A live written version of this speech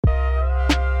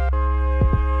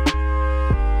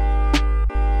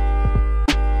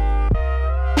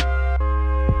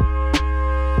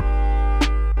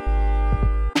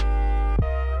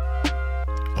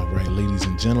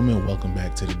gentlemen, welcome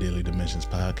back to the Daily Dimensions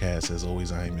podcast. As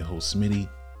always, I am your host, Smitty,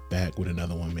 back with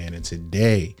another one, man. And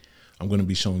today, I'm going to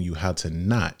be showing you how to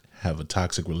not have a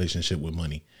toxic relationship with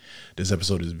money. This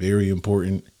episode is very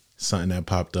important. Something that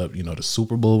popped up, the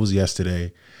Super Bowl was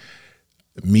yesterday.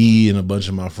 Me and a bunch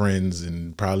of my friends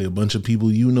and probably a bunch of people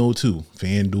too.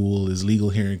 FanDuel is legal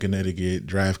here in Connecticut.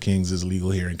 DraftKings is legal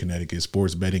here in Connecticut.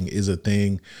 Sports betting is a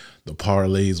thing. The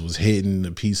parlays was hitting,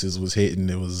 the pieces was hitting.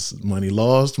 It was money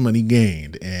lost, money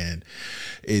gained. And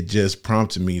it just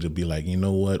prompted me to be like, you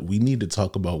know what? We need to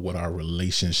talk about what our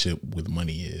relationship with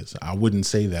money is. I wouldn't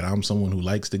say that I'm someone who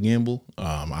likes to gamble.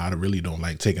 I really don't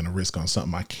like taking a risk on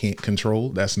something I can't control.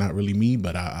 That's not really me,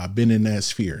 but I've been in that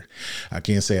sphere. I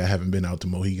can't say I haven't been out to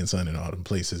Mohegan Sun and all them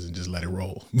places and just let it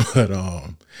roll. But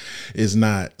it's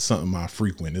not something I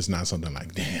frequent. It's not something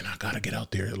like, damn, I got to get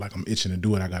out there. Like I'm itching to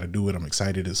do it. I got to do it. I'm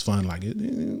excited. It's fun. Like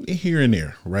it here and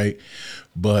there, right?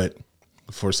 But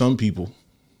for some people,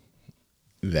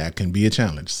 that can be a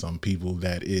challenge. Some people,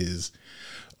 that is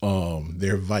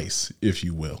their vice, if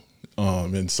you will.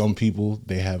 And some people,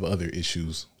 they have other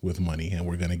issues with money, and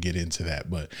we're going to get into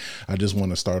that. But I just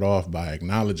want to start off by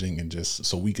acknowledging, and just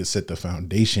so we could set the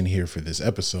foundation here for this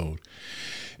episode,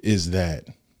 is that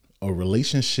a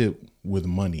relationship with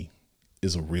money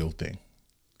is a real thing.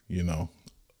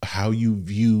 How you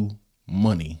view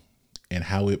money and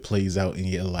how it plays out in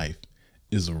your life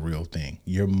is a real thing.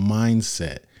 Your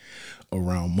mindset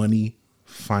around money,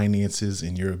 finances,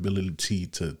 and your ability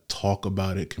to talk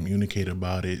about it, communicate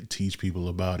about it, teach people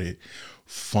about it,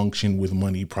 function with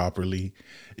money properly.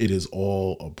 It is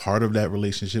all a part of that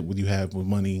relationship you have with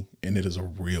money, and it is a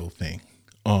real thing.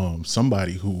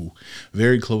 Somebody who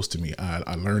very close to me,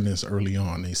 I learned this early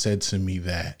on. They said to me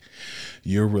that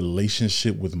your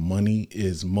relationship with money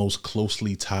is most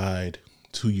closely tied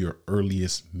to your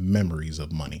earliest memories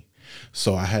of money.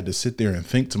 So I had to sit there and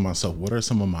think to myself, what are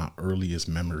some of my earliest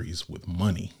memories with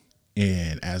money?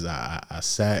 And as I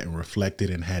sat and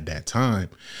reflected and had that time,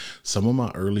 some of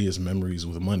my earliest memories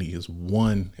with money is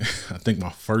one, I think my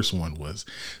first one was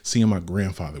seeing my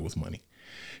grandfather with money.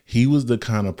 He was the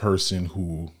kind of person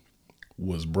who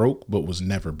was broke, but was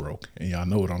never broke. And y'all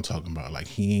know what I'm talking about. Like,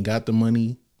 he ain't got the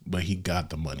money, but he got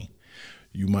the money.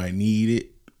 You might need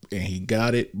it, and he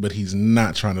got it, but he's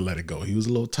not trying to let it go. He was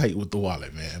a little tight with the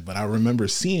wallet, man. But I remember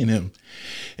seeing him,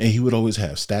 and he would always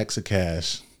have stacks of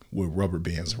cash with rubber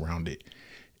bands around it.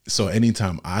 So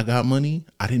anytime I got money,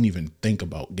 I didn't even think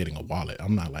about getting a wallet.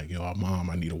 I'm not like, yo, mom,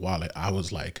 I need a wallet. I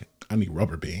was like, I need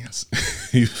rubber bands.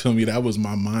 You feel me? That was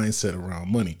my mindset around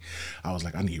money. I was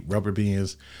like, I need rubber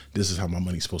bands. This is how my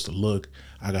money's supposed to look.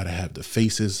 I got to have the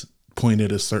faces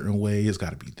pointed a certain way. It's got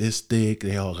to be this thick.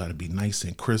 They all got to be nice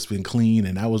and crisp and clean.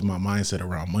 And that was my mindset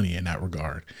around money in that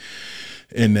regard.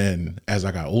 And then as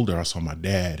I got older, I saw my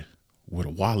dad with a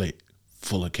wallet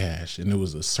full of cash, and it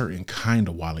was a certain kind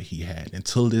of wallet he had.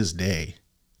 Until this day,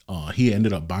 he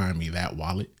ended up buying me that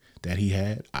wallet that he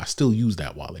had. I still use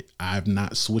that wallet. I've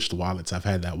not switched wallets. I've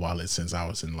had that wallet since I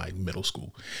was in like middle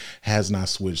school. Has not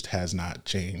switched, has not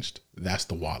changed. That's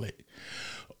the wallet.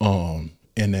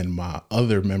 And then my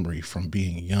other memory from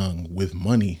being young with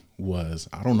money was,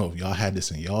 I don't know if y'all had this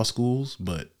in y'all schools,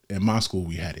 but in my school,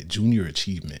 we had it, junior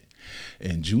achievement.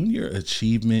 And junior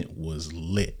achievement was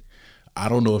lit. I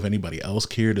don't know if anybody else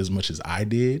cared as much as I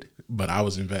did, but I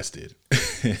was invested.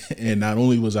 And not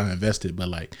only was I invested, but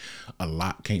like a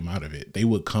lot came out of it. They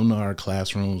would come to our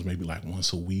classrooms maybe like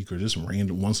once a week or just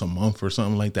random once a month or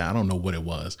something like that. I don't know what it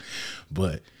was,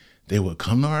 but they would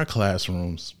come to our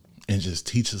classrooms and just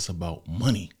teach us about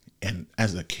money. And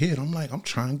as a kid, I'm like, I'm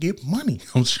trying to get money.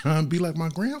 I'm trying to be like my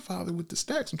grandfather with the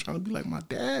stacks. I'm trying to be like my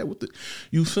dad with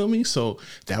you feel me? So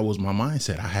that was my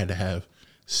mindset. I had to have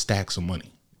stacks of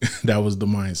money. That was the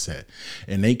mindset.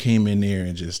 And they came in there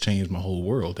and just changed my whole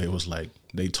world.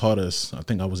 They taught us, I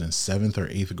think I was in 7th or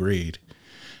 8th grade.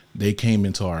 They came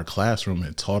into our classroom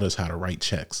and taught us how to write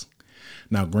checks.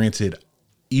 Now, granted,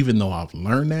 even though I've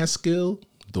learned that skill,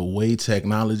 the way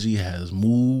technology has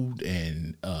moved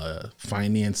and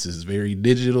finance is very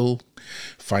digital,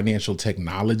 financial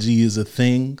technology is a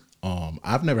thing.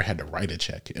 I've never had to write a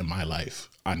check in my life.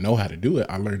 I know how to do it.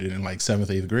 I learned it in like 7th,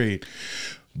 8th grade,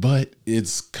 but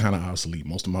it's kind of obsolete.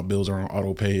 Most of my bills are on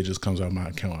auto pay. It just comes out of my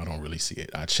account. I don't really see it.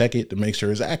 I check it to make sure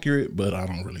it's accurate, but I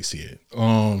don't really see it.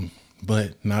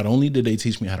 But not only did they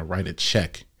teach me how to write a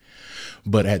check,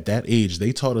 but at that age,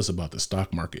 they taught us about the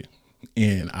stock market.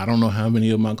 And I don't know how many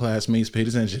of my classmates paid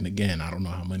attention. Again, I don't know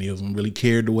how many of them really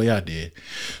cared the way I did,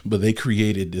 but they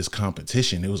created this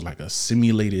competition. It was like a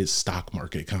simulated stock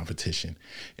market competition.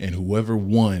 And whoever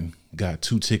won got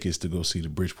 2 tickets to go see the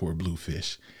Bridgeport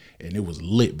Bluefish. and it was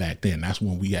lit back then. That's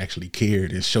when we actually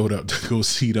cared and showed up to go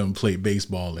see them play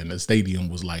baseball, and the stadium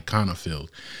was like kind of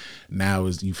filled. Now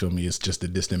is, you feel me, it's just a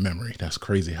distant memory. That's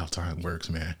crazy how time works,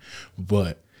 man.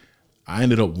 But I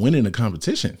ended up winning the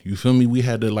competition. You feel me? We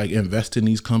had to like invest in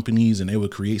these companies, and they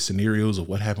would create scenarios of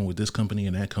what happened with this company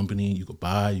and that company. You could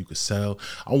buy, you could sell.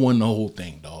 I won the whole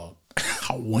thing, dog.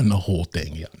 I won the whole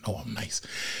thing. Yeah, I know I'm nice.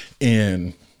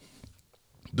 And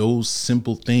those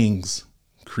simple things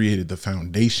created the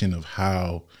foundation of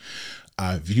how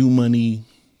I view money,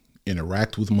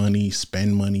 interact with money,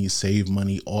 spend money, save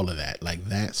money, all of that. Like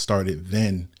that started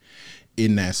then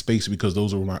in that space, because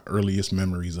those were my earliest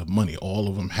memories of money. All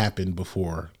of them happened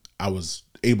before I was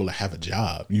able to have a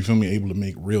job. You feel me? Able to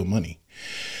make real money.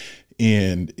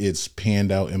 And it's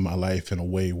panned out in my life in a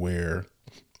way where,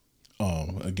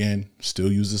 again,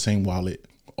 still use the same wallet.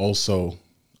 Also,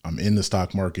 I'm in the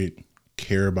stock market,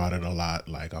 care about it a lot.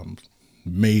 Like I'm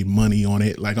made money on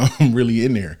it. Like I'm really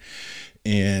in there.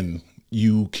 And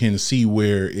you can see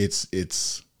where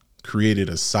it's created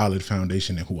a solid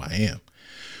foundation in who I am.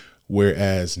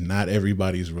 Whereas not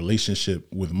everybody's relationship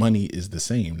with money is the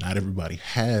same. Not everybody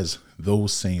has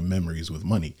those same memories with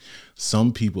money.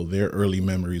 Some people, their early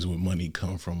memories with money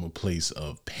come from a place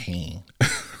of pain,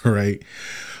 right?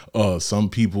 Some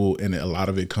people, and a lot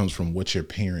of it comes from what your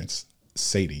parents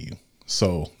say to you.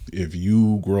 So if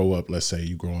you grow up, let's say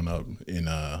you growing up in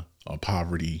a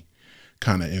poverty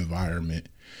kind of environment,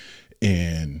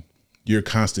 and you're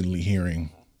constantly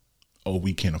hearing, oh,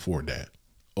 we can't afford that.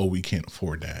 Oh, we can't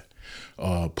afford that.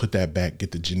 Put that back,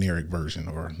 get the generic version.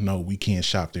 Or no, we can't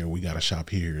shop there. We got to shop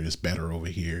here. It's better over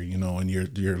here, you know, and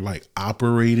you're like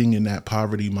operating in that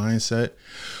poverty mindset.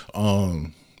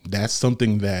 That's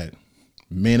something that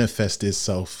manifests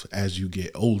itself as you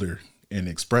get older and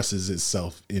expresses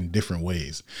itself in different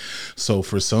ways. So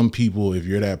for some people, if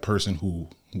you're that person who,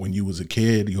 when you was a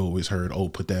kid, you always heard, oh,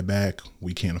 put that back.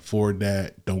 We can't afford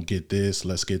that. Don't get this.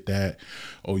 Let's get that.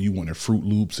 Oh, you wanted Fruit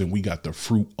Loops and we got the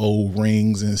Fruit O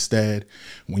rings instead.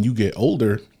 When you get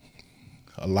older,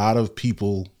 a lot of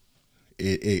people,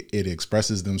 it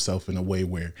expresses themselves in a way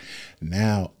where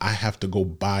now I have to go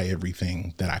buy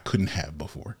everything that I couldn't have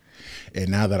before. And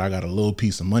now that I got a little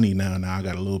piece of money now I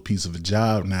got a little piece of a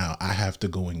job, now I have to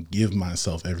go and give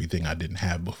myself everything I didn't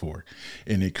have before.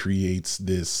 And it creates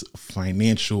this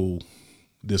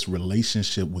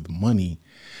relationship with money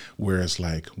where it's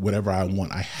like, whatever I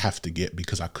want, I have to get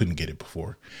because I couldn't get it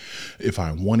before. If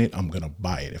I want it, I'm going to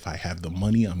buy it. If I have the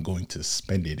money, I'm going to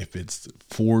spend it. If it's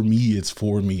for me, it's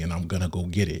for me, and I'm going to go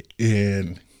get it.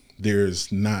 And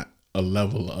there's not a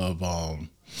level of,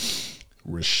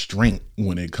 restraint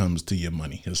when it comes to your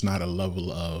money. It's not a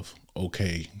level of,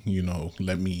 okay, you know,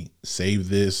 let me save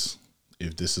this.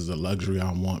 If this is a luxury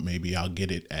I want, maybe I'll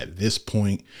get it at this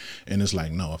point. And it's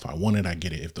like, no, if I want it, I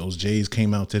get it. If those J's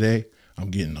came out today, I'm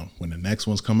getting them. When the next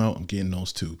ones come out, I'm getting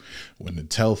those too. When the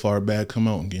Telfar bag come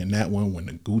out, I'm getting that one. When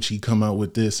the Gucci come out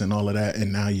with this and all of that,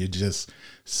 and now you're just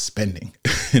spending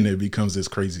and it becomes this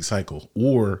crazy cycle.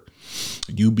 Or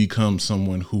you become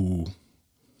someone who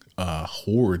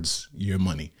hoards your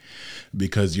money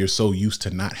because you're so used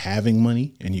to not having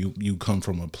money, and you come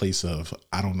from a place of,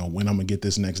 I don't know when I'm gonna get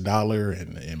this next dollar,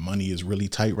 and money is really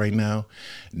tight right now.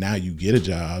 Now you get a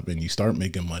job and you start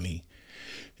making money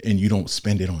and you don't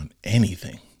spend it on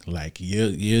anything. Like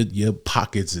your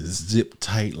pockets is zip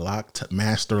tight, locked,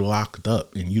 master locked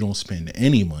up, and you don't spend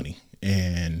any money.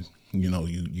 And you know,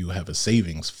 you have a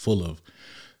savings full of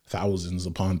thousands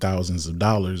upon thousands of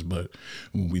dollars. But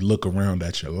when we look around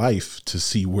at your life to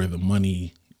see where the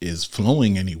money is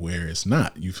flowing anywhere, it's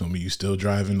not. You feel me? You still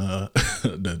driving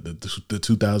the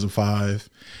 2005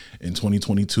 in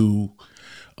 2022.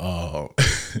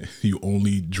 You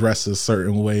only dress a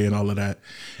certain way and all of that.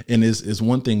 And it's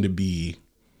one thing to be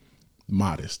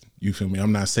modest. You feel me?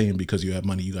 I'm not saying because you have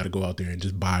money, you got to go out there and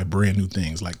just buy brand new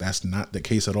things. Like, that's not the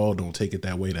case at all. Don't take it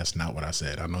that way. That's not what I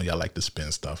said. I know y'all like to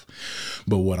spend stuff,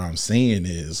 but what I'm saying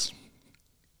is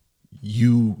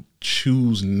you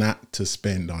choose not to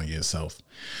spend on yourself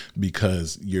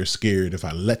because you're scared, if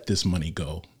I let this money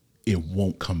go, it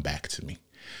won't come back to me.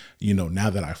 You know, now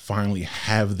that I finally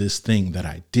have this thing that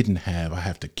I didn't have, I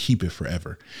have to keep it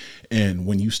forever. And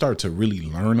when you start to really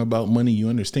learn about money, you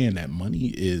understand that money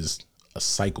is a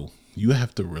cycle. You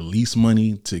have to release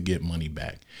money to get money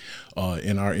back.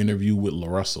 In our interview with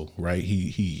LaRussell, right,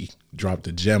 he dropped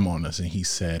a gem on us, and he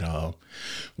said,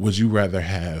 would you rather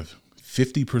have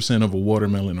 50% of a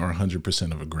watermelon or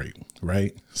 100% of a grape,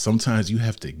 right? Sometimes you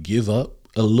have to give up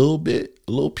a little bit,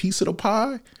 a little piece of the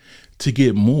pie to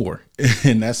get more.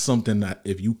 And that's something that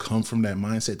if you come from that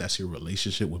mindset, that's your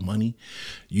relationship with money.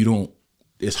 You don't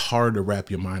it's hard to wrap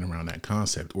your mind around that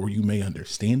concept, or you may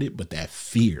understand it, but that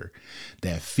fear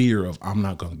of I'm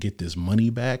not going to get this money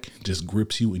back just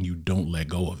grips you and you don't let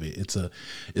go of it.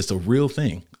 It's a real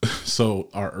thing. So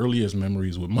our earliest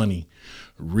memories with money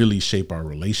really shape our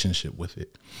relationship with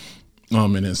it.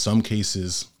 And in some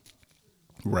cases,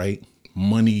 right,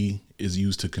 money is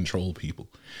used to control people.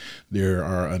 There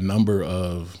are a number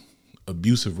of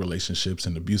abusive relationships,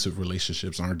 and abusive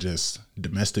relationships aren't just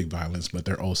domestic violence, but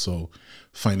they're also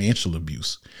financial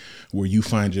abuse, where you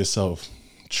find yourself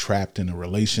trapped in a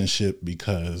relationship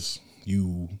because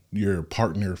your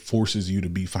partner forces you to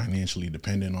be financially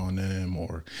dependent on them,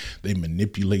 or they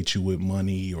manipulate you with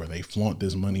money, or they flaunt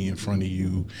this money in front of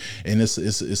you. And it's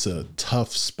a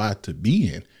tough spot to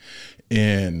be in.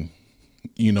 And,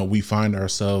 we find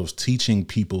ourselves teaching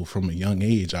people from a young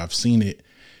age. I've seen it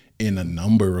in a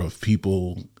number of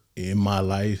people in my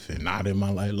life and not in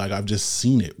my life. Like, I've just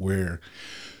seen it where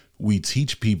we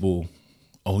teach people,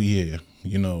 oh yeah,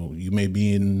 you may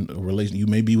be in a relation, you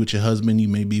may be with your husband, you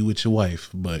may be with your wife,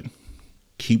 but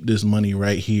keep this money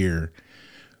right here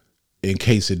in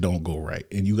case it don't go right.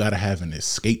 And you got to have an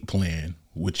escape plan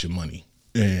with your money.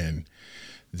 And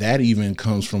that even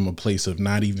comes from a place of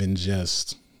not even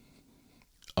just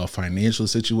a financial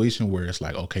situation where it's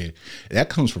like, okay, that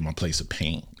comes from a place of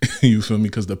pain. You feel me?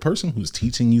 Because the person who's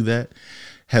teaching you that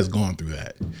has gone through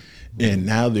that. And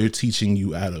now they're teaching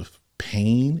you out of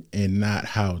pain and not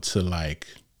how to like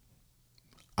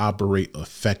operate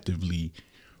effectively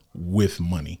with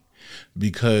money.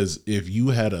 Because if you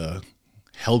had a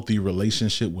healthy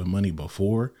relationship with money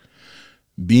before,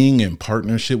 being in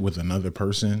partnership with another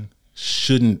person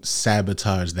shouldn't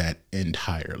sabotage that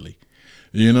entirely.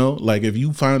 Like if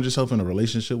you find yourself in a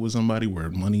relationship with somebody where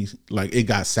money, like it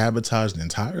got sabotaged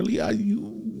entirely,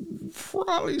 you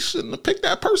probably shouldn't have picked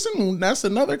that person. That's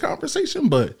another conversation.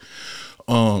 But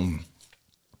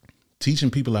teaching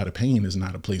people out of pain is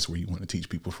not a place where you want to teach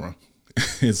people from.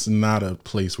 It's not a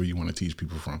place where you want to teach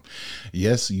people from.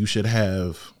 Yes, you should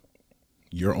have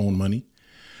your own money.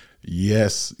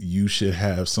 Yes, you should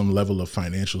have some level of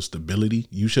financial stability.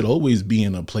 You should always be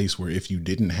in a place where if you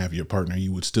didn't have your partner,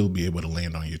 you would still be able to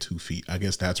land on your 2 feet. I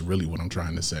guess that's really what I'm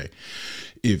trying to say.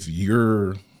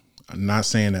 I'm not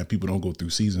saying that people don't go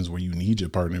through seasons where you need your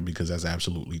partner, because that's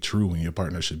absolutely true, and your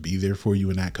partner should be there for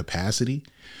you in that capacity.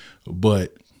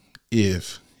 But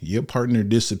if your partner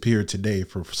disappeared today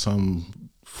for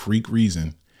some freak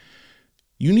reason,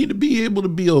 you need to be able to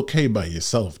be okay by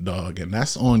yourself, dog. And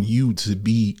that's on you to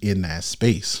be in that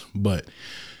space. But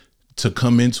to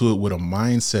come into it with a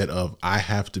mindset of I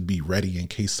have to be ready in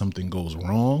case something goes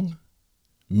wrong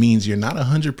means you're not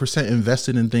 100%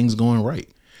 invested in things going right.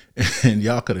 And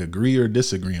y'all could agree or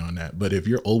disagree on that. But if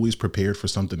you're always prepared for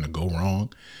something to go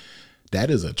wrong, that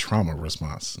is a trauma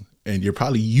response. And you're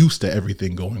probably used to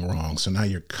everything going wrong. So now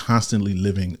you're constantly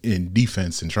living in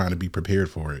defense and trying to be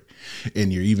prepared for it.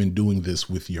 And you're even doing this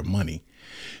with your money.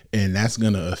 And that's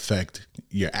going to affect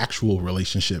your actual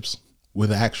relationships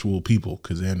with actual people.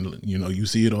 Because then, you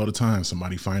see it all the time.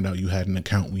 Somebody find out you had an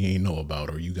account we ain't know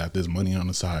about, or you got this money on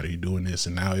the side, or you're doing this.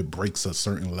 And now it breaks a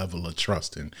certain level of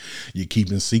trust, and you're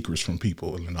keeping secrets from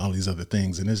people and all these other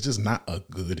things. And it's just not a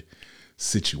good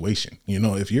situation.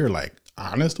 If you're like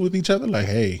honest with each other, like,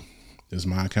 hey, this is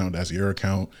my account, that's your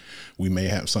account, we may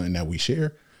have something that we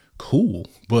share, cool.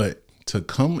 But to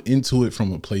come into it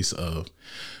from a place of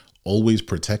always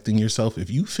protecting yourself, if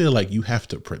you feel like you have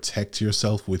to protect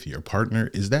yourself with your partner,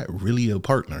 is that really a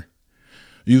partner?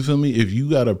 You feel me? If you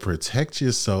got to protect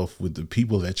yourself with the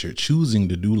people that you're choosing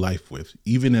to do life with,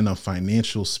 even in a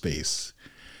financial space,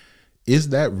 is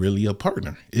that really a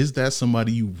partner? Is that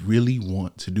somebody you really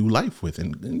want to do life with?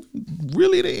 And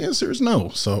really the answer is no.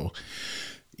 So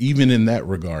even in that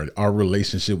regard, our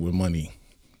relationship with money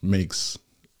makes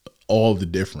all the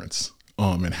difference.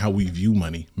 And how we view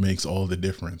money makes all the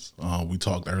difference. We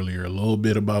talked earlier a little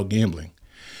bit about gambling.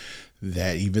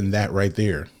 That right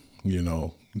there,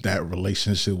 that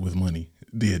relationship with money,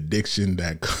 the addiction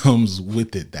that comes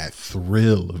with it, that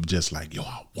thrill of just like, yo,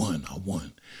 I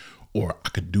won, or I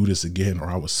could do this again, or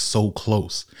I was so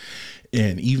close.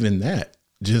 And even that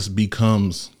just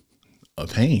becomes a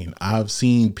pain. I've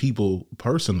seen people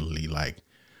personally like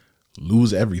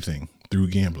lose everything through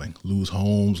gambling, lose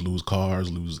homes, lose cars,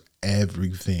 lose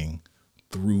everything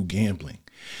through gambling.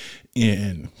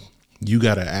 And you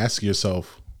got to ask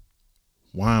yourself,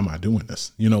 why am I doing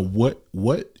this?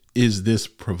 What is this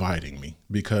providing me?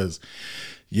 Because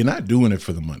you're not doing it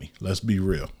for the money. Let's be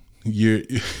real.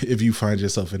 If you find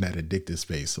yourself in that addicted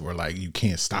space, or like you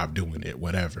can't stop doing it,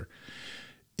 whatever,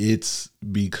 it's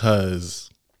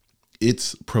because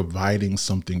it's providing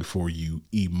something for you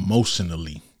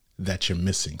emotionally that you're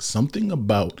missing. Something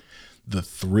about the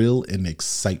thrill and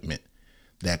excitement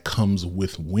that comes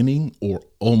with winning or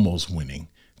almost winning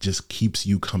just keeps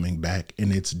you coming back,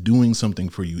 and it's doing something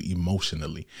for you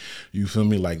emotionally. You feel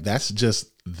me? Like, that's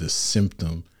just the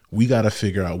symptom. We got to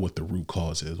figure out what the root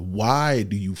cause is. Why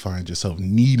do you find yourself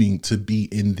needing to be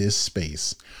in this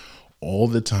space all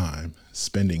the time,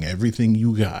 spending everything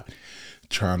you got,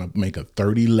 trying to make a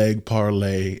 30-leg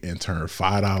parlay and turn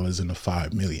 $5 into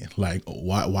 $5 million? Like,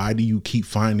 why do you keep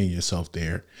finding yourself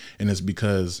there? And it's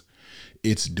because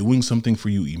it's doing something for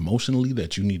you emotionally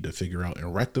that you need to figure out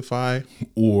and rectify,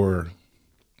 or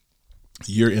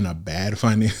you're in a bad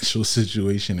financial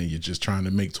situation and you're just trying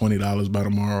to make $20 by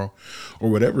tomorrow,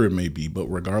 or whatever it may be. But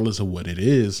regardless of what it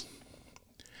is,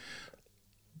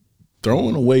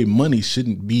 throwing away money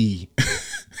shouldn't be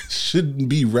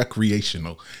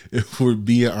recreational. If we're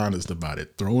being honest about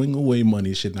it, throwing away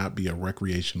money should not be a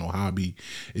recreational hobby.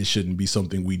 It shouldn't be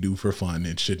something we do for fun.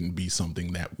 It shouldn't be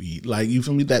something that we like. You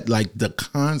feel me? That, like, the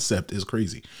concept is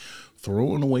crazy.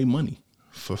 Throwing away money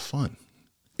for fun.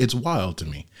 It's wild to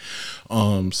me.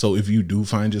 So if you do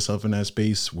find yourself in that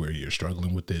space where you're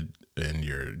struggling with it and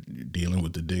you're dealing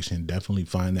with addiction, definitely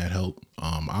find that help.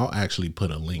 I'll actually put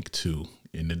a link to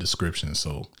in the description.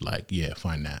 So, like, yeah,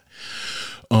 find that.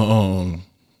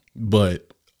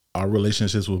 But our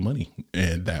relationships with money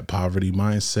and that poverty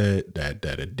mindset, that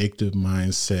addictive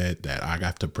mindset, that I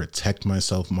got to protect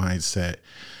myself mindset,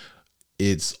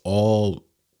 it's all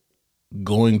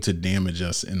going to damage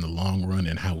us in the long run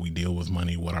and how we deal with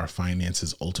money, what our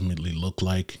finances ultimately look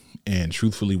like. And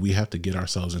truthfully, we have to get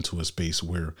ourselves into a space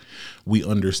where we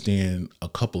understand a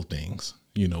couple things.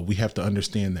 You know, we have to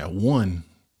understand that, one,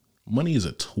 money is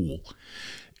a tool.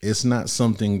 It's not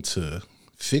something to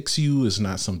fix you. It's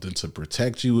not something to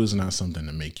protect you. It's not something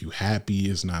to make you happy.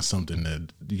 It's not something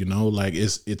that, you know, like,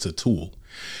 it's a tool.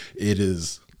 It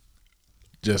is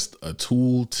just a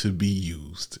tool to be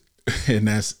used. And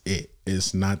that's it.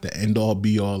 It's not the end all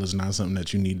be all. It's not something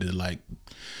that you need to, like,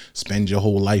 spend your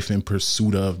whole life in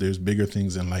pursuit of. There's bigger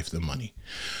things in life than money.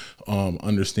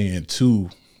 Understand too,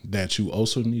 that you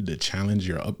also need to challenge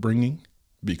your upbringing,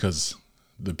 because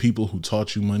the people who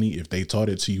taught you money, if they taught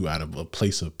it to you out of a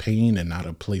place of pain and not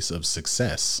a place of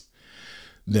success,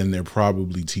 then they're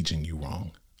probably teaching you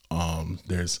wrong.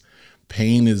 There's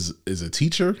pain is a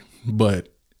teacher, but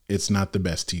it's not the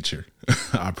best teacher.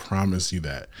 I promise you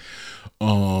that.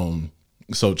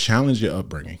 So challenge your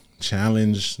upbringing,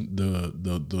 challenge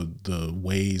the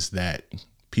ways that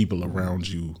people around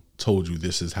you told you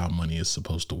this is how money is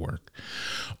supposed to work.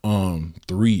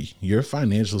 3, your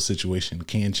financial situation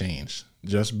can change.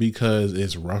 Just because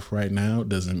it's rough right now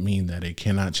doesn't mean that it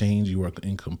cannot change. You are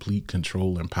in complete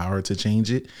control and power to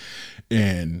change it.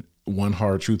 And one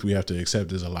hard truth we have to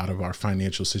accept is a lot of our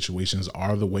financial situations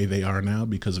are the way they are now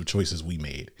because of choices we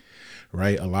made,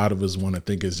 right? A lot of us want to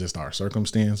think it's just our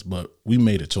circumstance, but we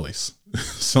made a choice.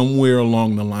 Somewhere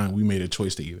along the line, we made a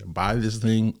choice to either buy this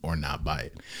thing or not buy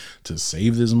it, to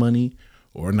save this money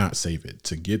or not save it,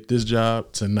 to get this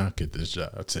job, to not get this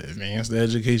job, to advance the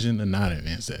education, to not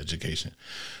advance the education.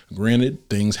 Granted,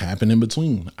 things happen in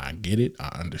between. I get it.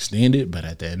 I understand it. But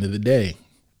at the end of the day,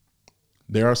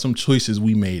 there are some choices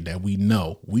we made that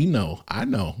I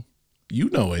know, you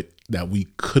know it, that we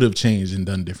could have changed and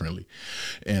done differently.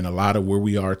 And a lot of where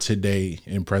we are today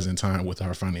in present time with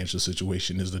our financial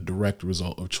situation is the direct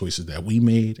result of choices that we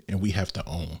made and we have to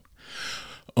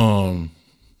own.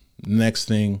 Next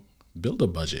thing, build a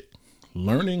budget.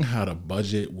 Learning how to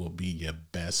budget will be your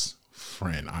best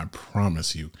friend. I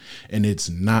promise you. And it's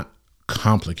not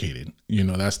complicated. You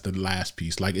know, that's the last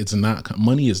piece. Like, it's not,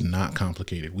 money is not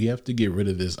complicated. We have to get rid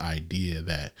of this idea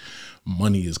that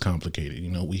money is complicated. You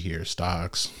know, we hear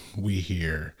stocks, we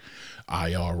hear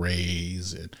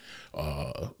IRAs and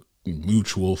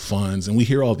mutual funds, and we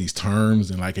hear all these terms,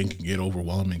 and like, it can get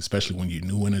overwhelming, especially when you're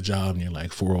new in a job and you're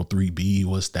like, 403B,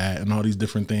 what's that, and all these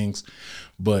different things.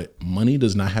 But money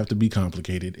does not have to be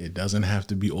complicated. It doesn't have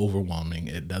to be overwhelming.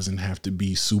 It doesn't have to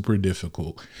be super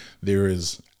difficult. There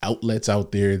is outlets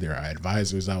out there. There are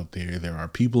advisors out there. There are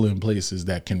people in places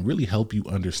that can really help you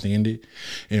understand it.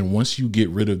 And once you get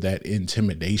rid of that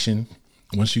intimidation,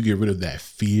 once you get rid of that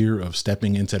fear of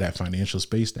stepping into that financial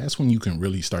space, that's when you can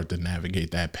really start to navigate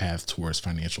that path towards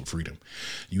financial freedom.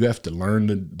 You have to learn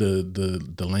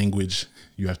the language.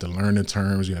 You have to learn the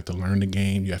terms. You have to learn the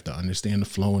game. You have to understand the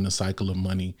flow and the cycle of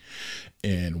money.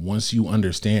 And once you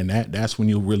understand that, that's when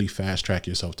you'll really fast track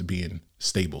yourself to being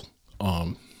stable.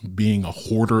 Being a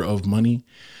hoarder of money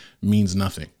means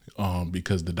nothing.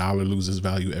 Because the dollar loses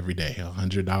value every day.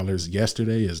 $100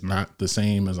 yesterday is not the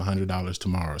same as $100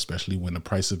 tomorrow, especially when the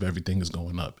price of everything is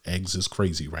going up. Eggs is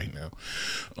crazy right now.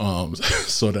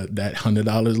 So that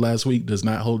 $100 last week does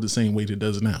not hold the same weight it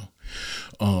does now.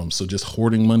 So just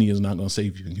hoarding money is not going to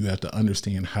save you. You have to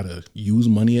understand how to use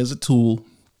money as a tool.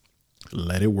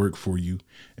 Let it work for you.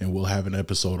 And we'll have an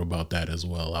episode about that as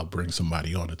well. I'll bring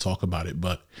somebody on to talk about it,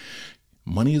 but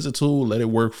money is a tool. Let it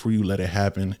work for you. Let it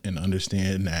happen, and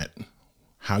understand that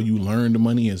how you learn the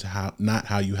money is not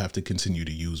how you have to continue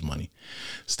to use money.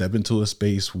 Step into a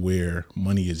space where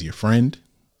money is your friend.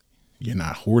 You're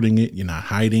not hoarding it. You're not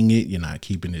hiding it. You're not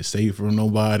keeping it safe from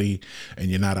nobody. And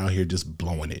you're not out here just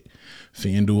blowing it.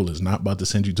 FanDuel is not about to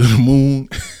send you to the moon.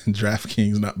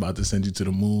 DraftKings not about to send you to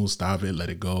the moon. Stop it. Let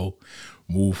it go.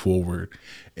 Move forward.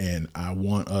 And I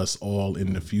want us all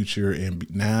in the future and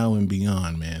now and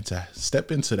beyond, man, to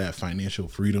step into that financial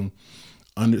freedom,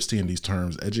 understand these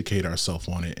terms, educate ourselves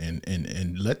on it,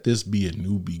 and let this be a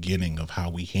new beginning of how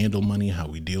we handle money, how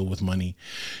we deal with money,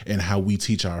 and how we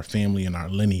teach our family and our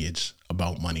lineage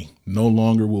about money. No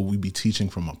longer will we be teaching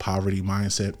from a poverty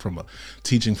mindset,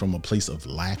 teaching from a place of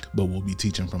lack, but we'll be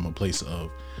teaching from a place of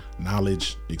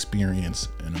knowledge, experience,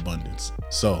 and abundance.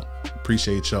 So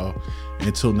appreciate y'all.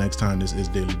 Until next time, this is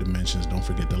Daily Dimensions. Don't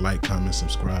forget to like, comment,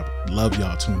 subscribe. Love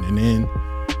y'all tuning in.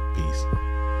 Peace.